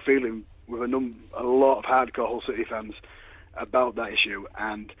strong feeling with a lot of hardcore Hull City fans about that issue,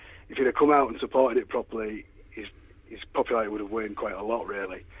 and if he'd have come out and supported it properly, his popularity would have waned quite a lot,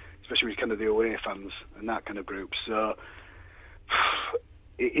 really, especially with kind of the away fans and that kind of group. So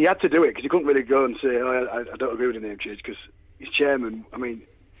he had to do it, because he couldn't really go and say, I don't agree with the name change, because his chairman, I mean,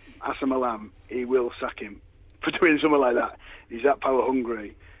 Assam Alam, he will sack him for doing something like that. He's that power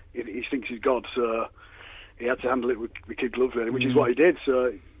hungry. He thinks he's God, so he had to handle it with kid gloves, really, which is what he did.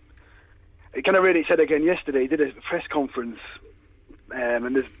 So it kind of really said again yesterday. He did a press conference,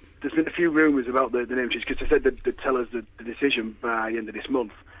 and there's been a few rumours about the name change, because they said they'd tell us the decision by the end of this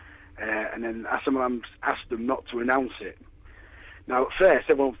month, and then Assam asked them not to announce it. Now, at first,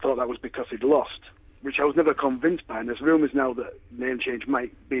 everyone thought that was because he'd lost, which I was never convinced by, and there's rumours now that name change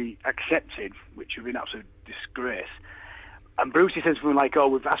might be accepted, which would be an absolute disgrace. And Bruce said something like,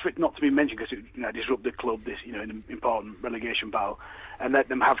 we've asked for it not to be mentioned because it disrupt the club, this, in an important relegation battle, and let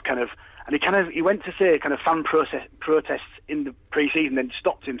them have kind of... And he went to say kind of fan protests in the pre-season, then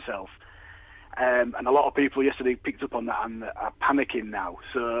stopped himself. And a lot of people yesterday picked up on that and are panicking now.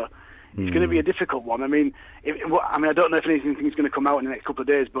 So it's going to be a difficult one. I mean, I don't know if anything's going to come out in the next couple of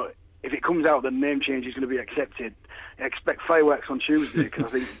days, but if it comes out that the name change is going to be accepted, I expect fireworks on Tuesday, because I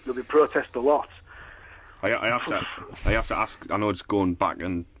think there'll be protest a lot. I have to ask. I know it's going back,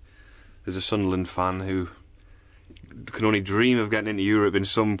 and there's a Sunderland fan who can only dream of getting into Europe in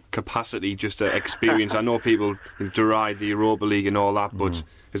some capacity, just to experience. I know people deride the Europa League and all that, but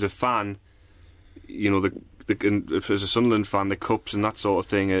as a fan, as a Sunderland fan, the cups and that sort of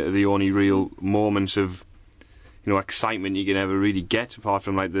thing are the only real moments of excitement you can ever really get, apart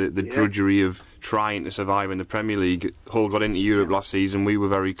from like the drudgery of trying to survive in the Premier League. Hull got into Europe last season. We were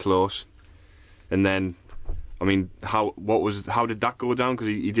very close, and then. I mean, how did that go down? Because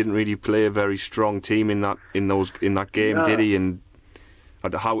he didn't really play a very strong team in that game, did he? And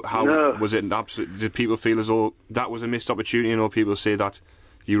how was it? Did people feel as though that was a missed opportunity? Or people say that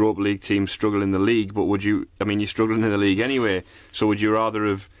the Europa League team struggle in the league, but you're struggling in the league anyway. So would you rather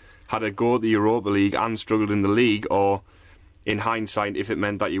have had a go at the Europa League and struggled in the league, or in hindsight, if it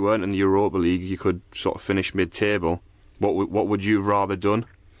meant that you weren't in the Europa League, you could sort of finish mid-table? What would you have rather done?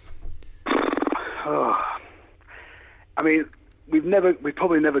 I mean, we're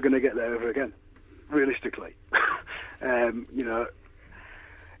probably never going to get there ever again, realistically. And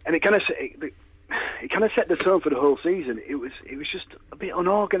it kind of set the tone for the whole season. It was just a bit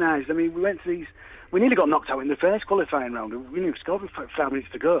unorganised. I mean, we nearly got knocked out in the first qualifying round. We nearly scored with 5 minutes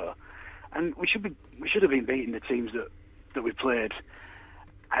to go, and we should have been beating the teams that we played.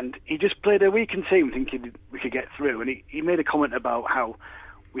 And he just played a weakened team thinking we could get through. And he made a comment about how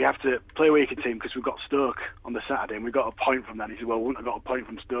we have to play a weakened team because we've got Stoke on the Saturday and we got a point from that. And he said, well, we wouldn't have got a point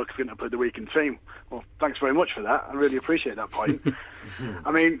from Stoke if we hadn't played the weakened team. Well, thanks very much for that. I really appreciate that point.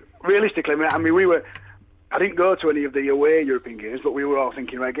 I mean, realistically, I didn't go to any of the away European games, but we were all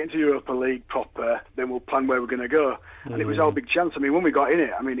thinking, right, get into Europa League proper, then we'll plan where we're going to go. And it was our big chance. I mean, when we got in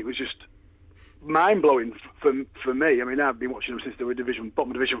it, I mean, it was just mind-blowing for me. I mean, I've been watching them since they were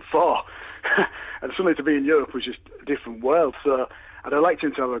bottom of Division 4. And suddenly to be in Europe was just a different world. So I'd have liked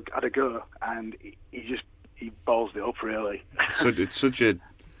him to have had a go, and he ballsed it up, really.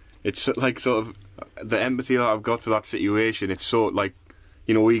 It's like sort of the empathy that I've got for that situation. It's so like,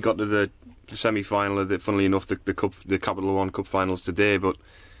 you know, we got to the semi-final of the, funnily enough, the Capital One Cup finals today, but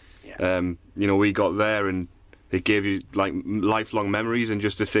you know, we got there and it gave you like lifelong memories, and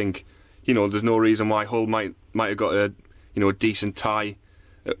just to think, you know, there's no reason why Hull might have got a decent tie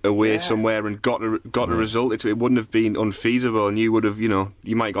away somewhere and got a result. It wouldn't have been unfeasible, and you would have, you know,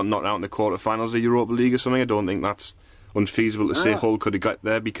 you might have got knocked out in the quarterfinals of the Europa League or something. I don't think that's unfeasible to say Hull could have got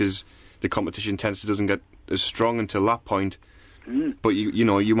there, because the competition doesn't get as strong until that point. But you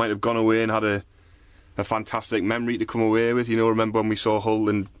know, you might have gone away and had a fantastic memory to come away with. You know, remember when we saw Hull,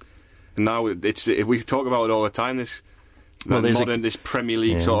 and now we talk about it all the time. This Premier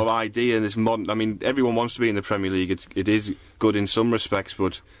League sort of idea, and this modern. I mean, everyone wants to be in the Premier League. It is good in some respects,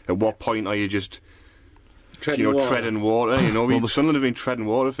 but at what point are you just treading water? You know, Sunderland have been treading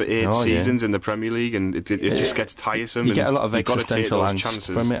water for 8 seasons in the Premier League, and it just gets tiresome. You get a lot of existential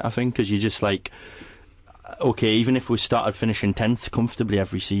angst from it, I think, because you're just like, okay, even if we started finishing 10th comfortably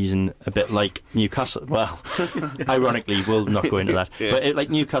every season, a bit like Newcastle, well, ironically, we'll not go into that, but like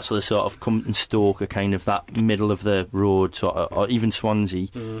Newcastle is sort of come, and Stoke are kind of that middle of the road, sort of, or even Swansea.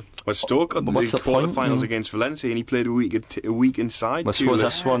 Well, Stoke got the quarter-finals against Valencia, and he played a week inside. Was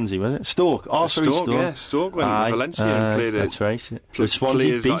that Swansea, was it? Stoke. Oh, sorry, Stoke. Yeah, Stoke went to Valencia and played it. That's right. So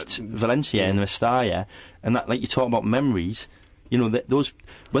Swansea beat Valencia in Mestalla, and that, like you talk about memories, you know, those,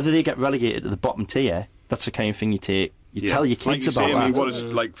 whether they get relegated to the bottom tier, that's the kind of thing you tell your kids about that. I mean, what is,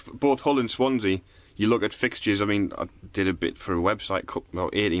 like, both Hull and Swansea, you look at fixtures. I mean, I did a bit for a website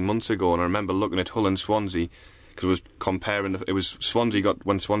about 18 months ago, and I remember looking at Hull and Swansea, because I was comparing, when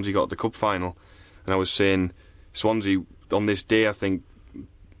Swansea got the cup final, and I was saying, Swansea, on this day, I think,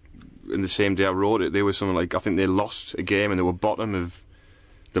 in the same day I wrote it, they were something like, I think they lost a game, and they were bottom of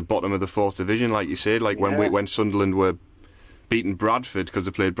the 4th division, like you said, like when Sunderland were beaten Bradford, because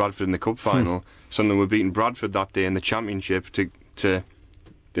they played Bradford in the cup final. Sunderland were beating Bradford that day in the Championship to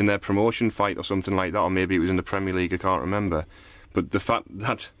in their promotion fight or something like that, or maybe it was in the Premier League, I can't remember. But the fact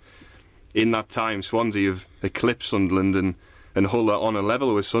that in that time Swansea have eclipsed Sunderland and Hull are on a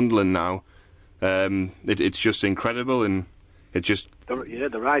level with Sunderland now, it's just incredible, and it just the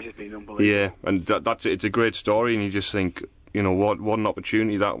rise has been unbelievable. Yeah, and it's a great story, and you just think, you know, what an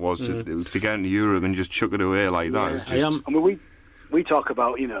opportunity that was to get into Europe and just chuck it away like that. I mean, we talk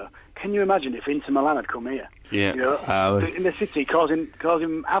about, you know, can you imagine if Inter Milan had come here? Yeah. You know, in the city, causing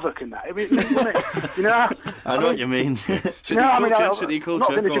havoc and that. I mean, you know, I know what you mean. City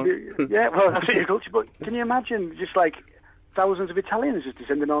culture. Yeah, well, that's city culture. But can you imagine just like thousands of Italians just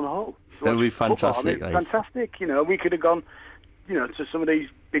descending on Hull? That would be fantastic. I mean, fantastic. You know, we could have gone, you know, to some of these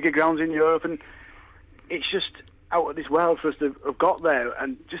bigger grounds in Europe, and it's just out of this world for us to have got there,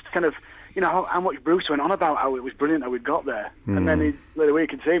 and just kind of, you know, how much Bruce went on about how it was brilliant how we'd got there, and then he led a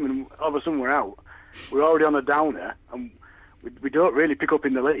weakened team, and all of a sudden we're out. We're already on a downer, and we don't really pick up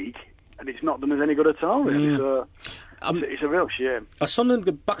in the league, and it's not done us any good at all, really. So it's a real shame.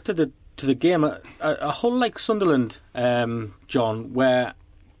 Sunderland, back to the game, a Hull like Sunderland, John, where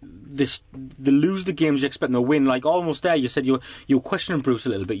they lose the games you expect them to win, like almost there. You said you were questioning Bruce a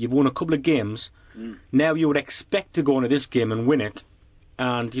little bit. You've won a couple of games. Now you would expect to go into this game and win it,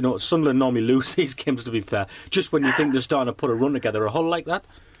 and you know, Sunderland normally lose these games, to be fair, just when you think they're starting to put a run together. A Hull like that?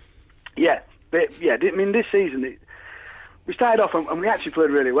 I mean, this season we started off and we actually played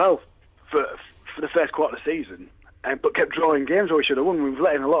really well for the first quarter of the season, but kept drawing games where we should have won. We've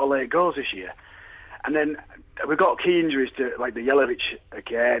let in a lot of late goals this year, and then we got key injuries to, like, the Jelavic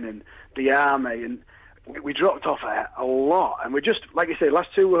again and Diame, and we dropped off a lot. And we just, like you say, last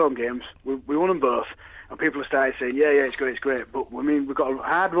 2 home games, we won them both, and people started saying, yeah, it's great. But, I mean, we got a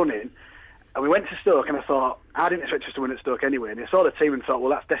hard run in, and we went to Stoke, and I thought, I didn't expect us to win at Stoke anyway. And I saw the team and thought, well,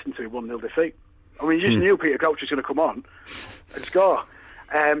 that's destined to be 1-0 defeat. I mean, you just knew Peter Crouch was going to come on and score.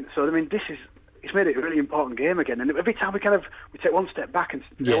 So, I mean, it's made it a really important game again, and every time we take one step back and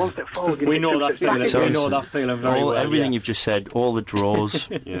one step forward. We know that feeling. We know that feeling very well. Everything you've just said, all the draws,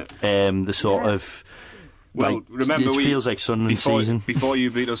 the sort of Well, remember, it feels like Sunderland's season. Before you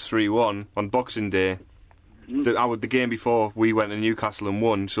beat us 3-1 on Boxing Day, the game before we went to Newcastle and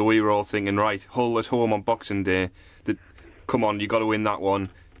won, so we were all thinking, right, Hull at home on Boxing Day, come on, you got to win that one.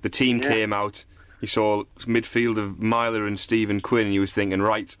 The team came out, you saw midfield of Myler and Stephen Quinn, and you was thinking,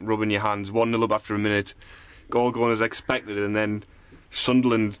 right, rubbing your hands, 1-0 up after a minute, all going as expected, and then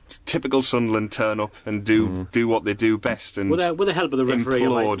Sunderland, typical Sunderland, turn up and do what they do best, and with the help of the referee,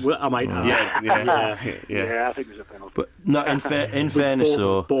 I might add. Yeah, I think there's a penalty. But no, in fairness,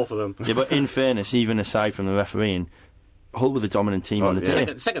 though, both of them. Yeah, but in fairness, even aside from the refereeing, Hull were the dominant team on the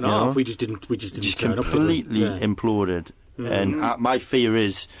day. Second half, we just didn't turn up. Completely imploded. And my fear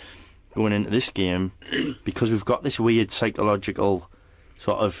is going into this game, because we've got this weird psychological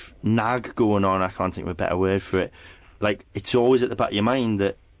sort of nag going on. I can't think of a better word for it. Like, it's always at the back of your mind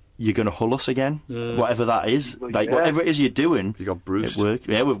that you're going to hull us again, whatever that is. Like, whatever it is you're doing, you got bruised. It worked.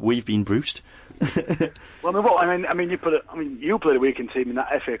 Yeah, we've been bruised. Well, I mean, you played a weekend team in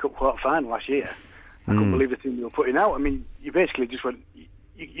that FA Cup quarter final last year. I couldn't believe the team you were putting out. I mean, you basically just went.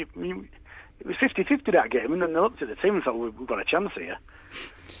 It was 50-50 that game, and then they looked at the team and thought, we've got a chance here.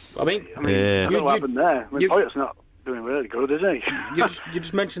 I mean, I don't know what happened there. I mean, Poyet's not doing really good, is he? you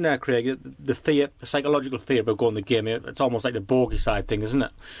just mentioned there, Craig, the psychological fear about going the game. It's almost like the bogey side thing, isn't it?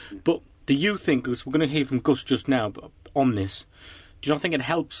 But do you think, because we're going to hear from Gus just now on this, do you not think it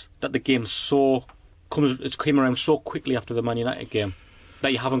helps that the game came around so quickly after the Man United game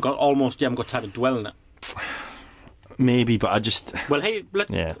that you haven't got time to dwell on it? Maybe, but I just... Well, hey,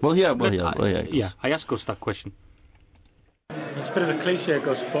 I asked Gus that question. It's a bit of a cliche,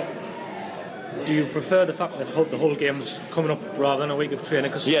 Gus, but do you prefer the fact that the whole game's coming up rather than a week of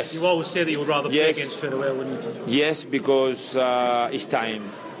training? Because you always say that you would rather play against straight away, wouldn't you? Yes, because it's time.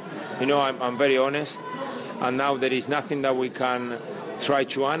 You know, I'm very honest, and now there is nothing that we can try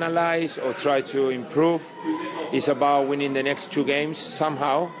to analyse or try to improve. It's about winning the next 2 games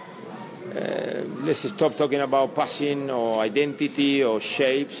somehow. Let's stop talking about passing or identity or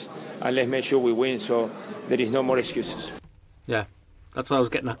shapes, and let's make sure we win, so there is no more excuses. Yeah, that's what I was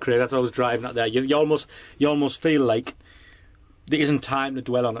getting at, Craig. That's what I was driving at there. You almost feel like there isn't time to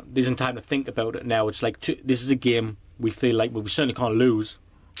dwell on it. There isn't time to think about it now. It's like this is a game we feel like we certainly can't lose,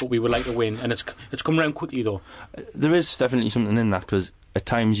 but we would like to win, and it's come around quickly though. There is definitely something in that, because at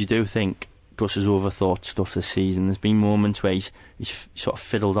times you do think Gus has overthought stuff this season. There's been moments where he's sort of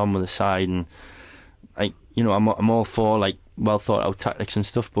fiddled on with the side, and I'm all for like well thought out tactics and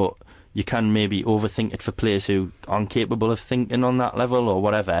stuff, but you can maybe overthink it for players who aren't capable of thinking on that level or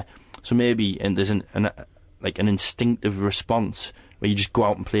whatever. So maybe there's an instinctive response where you just go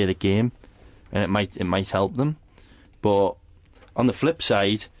out and play the game, and it might help them. But on the flip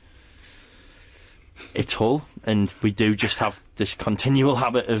side, it's Hull, and we do just have this continual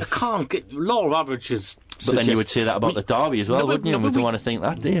habit of... I can't get... Law of averages... But then you would say that about the derby as well, wouldn't you? We don't want to think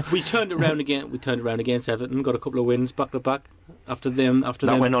that, do you? We turned around against Everton, got a couple of wins back to back after them.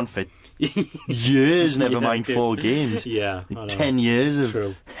 That went on for years, never mind 4 games. Yeah. 10 years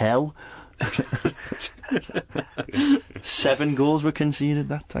of hell. 7 goals were conceded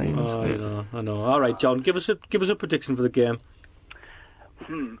that time. Oh, I know. All right, John, give us a prediction for the game.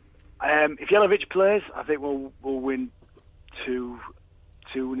 If Jelavic plays, I think we'll win 2-0,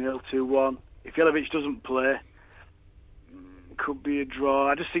 2-1. If Jelavic doesn't play, it could be a draw.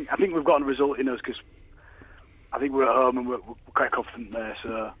 I think we've got a result in us, because I think we're at home and we're quite confident there.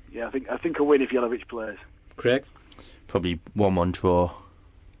 So yeah, I think a win if Jelavic plays. Craig? Probably 1-1 draw.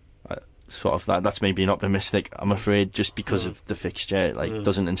 Sort of that's me being optimistic, I'm afraid, just because of the fixture.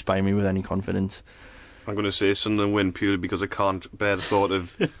 Doesn't inspire me with any confidence. I'm going to say Sunderland win purely because I can't bear the thought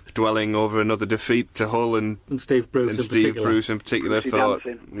of dwelling over another defeat to Hull and Steve Bruce in particular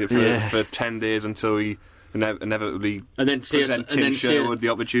for 10 days until he inevitably present Tim Sherwood the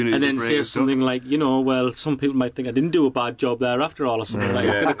opportunity and to then break say us something up. like, well, some people might think I didn't do a bad job there after all, or something like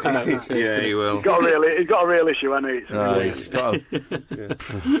that. He's going to come out and say he will. He's got a real issue, hasn't he? He's got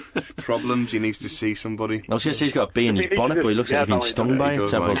problems. He needs to see somebody. I was going to say he's got a bee in his bonnet, but he looks like he's been stung by it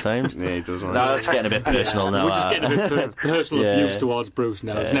several times. Yeah, he does. No, that's getting a bit personal now. We're just getting a bit personal abuse towards Bruce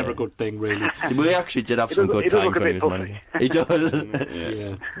now. It's never a good thing, really. We actually did have some good time from his manager. He does.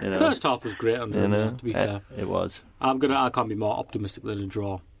 Yeah. First half was great under him, to be fair. It was. I can't be more optimistic than a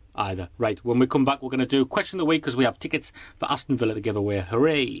draw either. Right, when we come back, we're going to do Question of the Week, because we have tickets for Aston Villa to give away.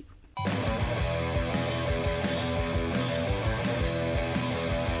 Hooray!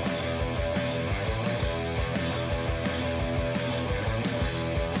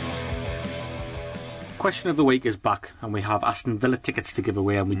 Question of the Week is back, and we have Aston Villa tickets to give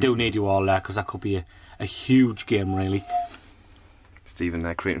away, and we do need you all there, because that could be a huge game, really. Stephen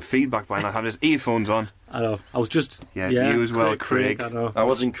there creating feedback by not having his earphones on. I know. I was just... Yeah, you as well, Craig. I know. I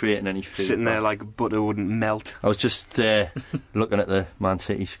wasn't creating any food. Sitting there like butter wouldn't melt. I was just looking at the Man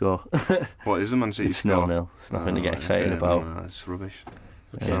City score. What is the Man City it's score? 0-0. It's nothing to get excited about. No, it's rubbish.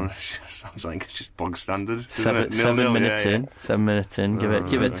 Sounds like it's just bog standard. 7 minutes in. 7 minutes in. Give it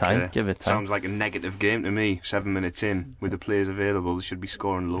time. Give it time. Sounds like a negative game to me. 7 minutes in, with the players available, they should be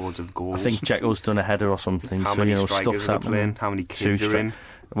scoring loads of goals. I think Dzeko's done a header or something. How many strikers are playing? How many kids are in?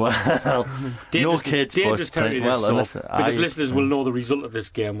 Well, no kids, but because listeners will know the result of this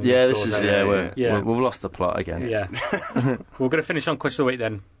game. We've lost the plot again. Yeah. We're going to finish on question of the week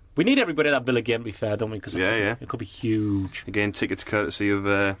then. We need everybody at that Villa game, to be fair, don't we? Because it could be huge. Again, tickets courtesy of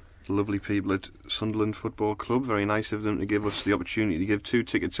the lovely people at Sunderland Football Club. Very nice of them to give us the opportunity to give 2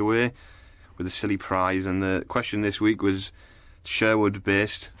 tickets away with a silly prize. And the question this week was Sherwood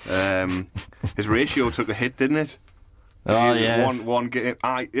based. His ratio took a hit, didn't it? Oh, yeah. One game.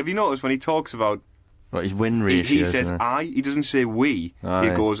 Have you noticed when he talks about his win ratio? He says I. He doesn't say we. He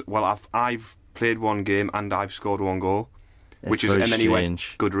goes, well, I've played 1 game and I've scored 1 goal. And then he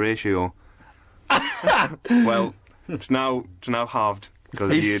went, good ratio. Well, it's now halved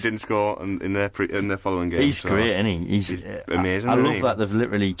because he didn't score in their following game. He's great, isn't he? He's amazing. I love that they've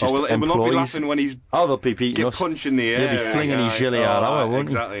literally just we'll not be laughing when he's they'll be beating us. Punch in the air. He'll be flinging his chili out our won't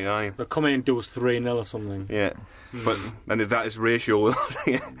he? Exactly, aye. They'll come in and do us 3-0 or something. Yeah, but and if that is ratio,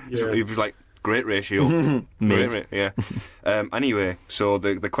 he was like. Great ratio. Yeah. Anyway, so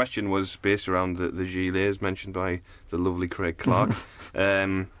the question was based around the gilets mentioned by the lovely Craig Clark.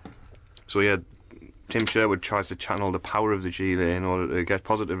 Tim Sherwood tries to channel the power of the gilet in order to get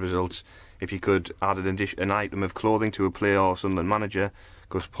positive results. If you could add an item of clothing to a player or Sunderland manager,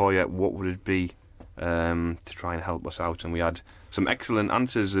 Gus Poyet, what would it be to try and help us out? And we had some excellent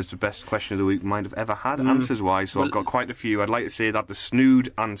answers. It's the best question of the week we might have ever had, answers-wise. So I've got quite a few. I'd like to say that the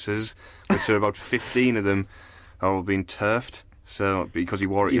snood answers, which are about 15 of them, have been turfed. So because he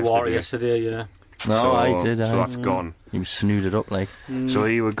wore it yesterday. Yeah. No, I did. So that's gone. He was snooded up like. So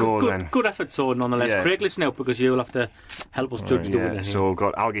here we go then. Good effort, so nonetheless. Yeah. Craig, listen out because you'll have to help us judge the winner. So we've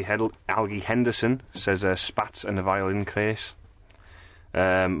got Algie Henderson says spats and a violin case.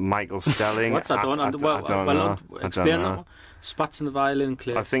 Michael Stelling. What's that? I don't know. Spats and the violin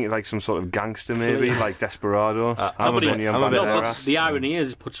case. I think it's like some sort of gangster, maybe, like Desperado. The irony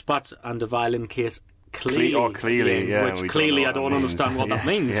is, put spats and the violin case clearly. Which clearly I don't understand what that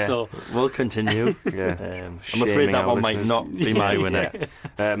means. Yeah. So we'll continue. I'm afraid that one might not be my winner.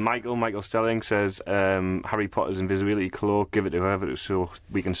 Michael Stelling says Harry Potter's invisibility cloak, give it to whoever so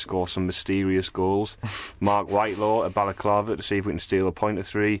we can score some mysterious goals. Mark Whitelaw, a balaclava to see if we can steal a point or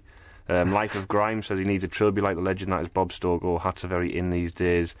 3. Life of Grime says he needs a trilby like the legend that is Bob Stokoe. Hats are very in these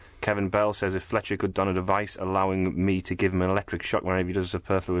days. Kevin Bell says if Fletcher could don a device allowing me to give him an electric shock whenever he does a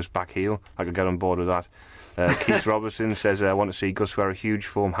superfluous back heel, I could get on board with that. Keith Robertson says I want to see Gus wear a huge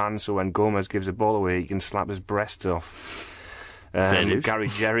foam hand so when Gomez gives a ball away he can slap his breasts off. Gary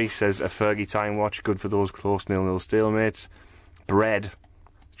Jerry says a Fergie time watch, good for those close 0-0 stalemates. Bread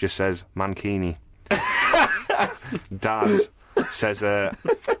just says Mankini. Daz says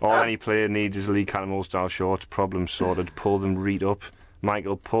all any player needs is Lee Cannonball style shorts, problem sorted, pull them read up.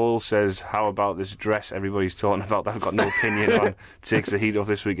 Michael Paul says how about this dress everybody's talking about that I've got no opinion on, takes the heat off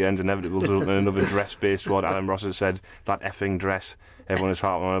this weekend's inevitable result in another dress based one. Alan Ross has said that effing dress everyone is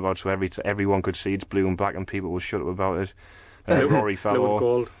harping on about so everyone could see it's blue and black and people will shut up about it. Rory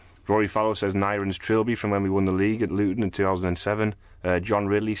Fallow says Nyron's trilby from when we won the league at Luton in 2007. John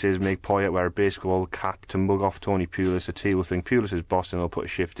Ridley says make Poyet wear a baseball cap to mug off Tony Pulis. A T will think Pulis is boss and he'll put a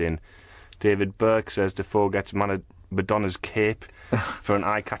shift in. David Burke says Defoe gets Madonna's cape for an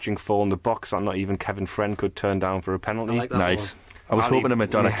eye-catching fall in the box that not even Kevin Friend could turn down for a penalty. I like that nice. I was hoping a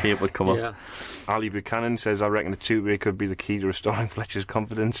Madonna cape would come up. Ali Buchanan says I reckon a toupee could be the key to restoring Fletcher's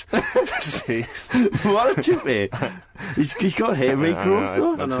confidence. What a toupee? He's got hair regrowth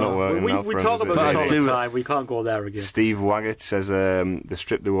though. That's not working. We talk about this all the time. We can't go there again. Steve Waggett says the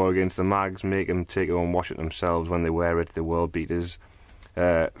strip they wore against the Mags make them take it and wash it themselves when they wear it. The world beaters.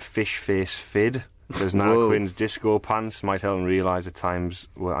 Fish face Fid says Nara Quinn's disco pants might help him realise at times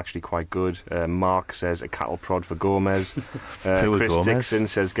were actually quite good. Mark says a cattle prod for Gomez. Chris Dixon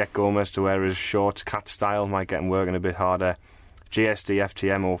says get Gomez to wear his shorts cat style, might get him working a bit harder. GSD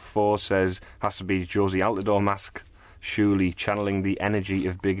FTM04 says has to be Josie Altidore mask, surely channeling the energy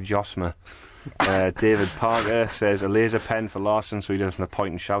of Big Josma. David Parker says a laser pen for Larson so he doesn't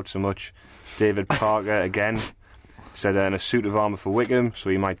point and shout so much. David Parker again said and a suit of armour for Wickham so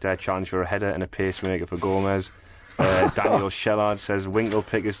he might dare challenge for a header and a pacemaker for Gomez. Daniel Shellard says Winkle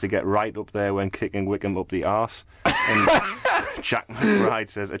Pickers to get right up there when kicking Wickham up the arse. And Jack McBride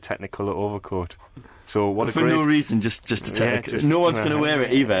says a Technicolor overcoat. So what a for great... no reason, just a Technicolor. No one's going to wear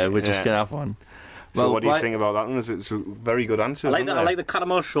it either. We're just going to have one. So what do you think about that? It's a very good answer. I like the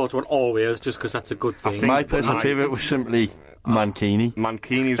caramel shorts one always, just because that's a good thing. My personal favourite was simply Mankini.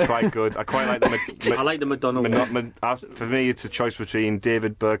 Mankini was quite good. I quite like the... I like the Madonna one. For me, it's a choice between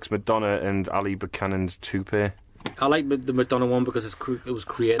David Burke's Madonna and Ali Buchanan's toupee. I like the Madonna one because it was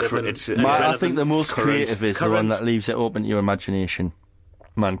creative. I think the most creative is the one that leaves it open to your imagination.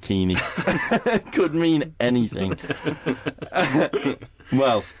 Mankini. Could mean anything.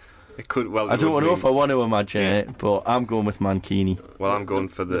 Well... It could. Well, I don't know if I want to imagine it, but I'm going with Mankini. Well, I'm going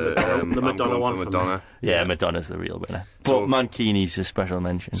for the Madonna one. Madonna. Yeah, Madonna's the real winner. But Mankini's a special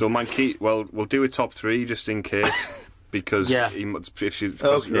mention. So Well, we'll do a top three just in case. Because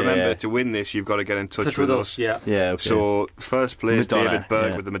remember, to win this, you've got to get in touch with us. Yeah. Okay. So first place, Madonna, David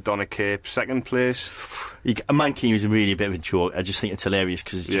Berg with the Madonna cape. Second place, Mankini was really a bit of a joke. I just think it's hilarious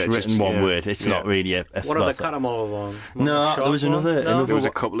because it's just written one word. It's not really a What are the caramel ones? No, there was another. There was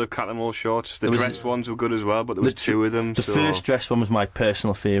a couple of caramel shorts. The dress ones were good as well, but there was two of them. The first dress one was my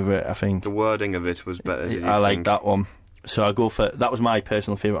personal favourite, I think. The wording of it was better. I like that one. So I'll go for... That was my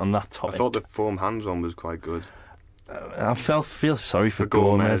personal favourite on that topic. I thought the foam hands one was quite good. I feel sorry for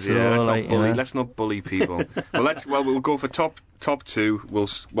Gomez. Let's not bully people. We'll go for top two.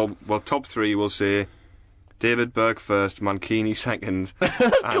 Top three. We'll say David Berg first, Mankini second.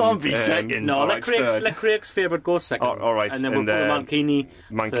 Can't be second. No, let Craig's favourite go second. All right, and then we'll put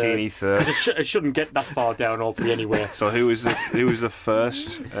Mankini third. Because it shouldn't get that far down, hopefully, anyway. So who was the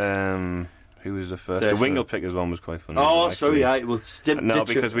first? Who was the first? The Wingle Pickers one was quite funny. Oh, sorry,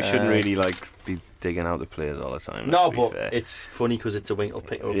 because we shouldn't really be digging out the players all the time. No, but it's funny because it's a Winkle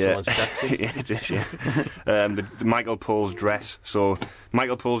Picker up someone's taxi. Yeah, it is, yeah. the Michael Paul's dress. So,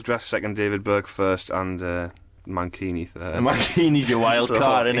 Michael Paul's dress second, David Berg first, and Mankini third. Mankini's your wild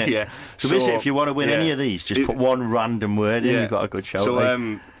card, isn't it? Yeah. So basically, if you want to win any of these, just put one random word in, you've got a good shout.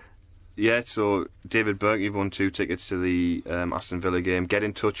 So David Burke, you've won 2 tickets to the Aston Villa game. Get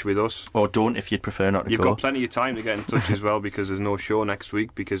in touch with us. Or don't if you'd prefer not to You've got plenty of time to get in touch as well because there's no show next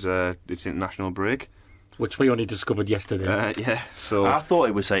week because it's international break. Which we only discovered yesterday. So I thought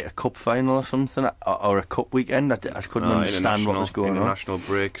it was like a cup final or something, or a cup weekend. I couldn't understand what was going on. International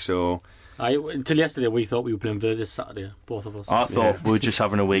break, so... Until yesterday we thought we were playing Villa this Saturday, both of us. I thought we were just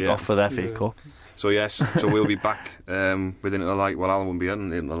having a week off for the FA Cup. So yes, we'll be back with Into the Light. Well, Alan won't be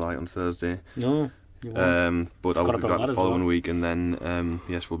on Into the Light on Thursday. No, you won't. But I will be back the following week, and then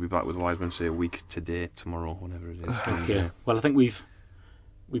we'll be back with Wiseman say a week today, tomorrow, whenever it is. Okay. Well, I think we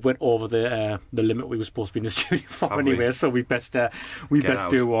went over the limit we were supposed to be in the studio for anyway. So we best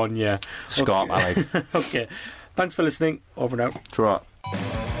do one. Yeah. Scott, okay. Okay. Thanks for listening. Over and out. Trot.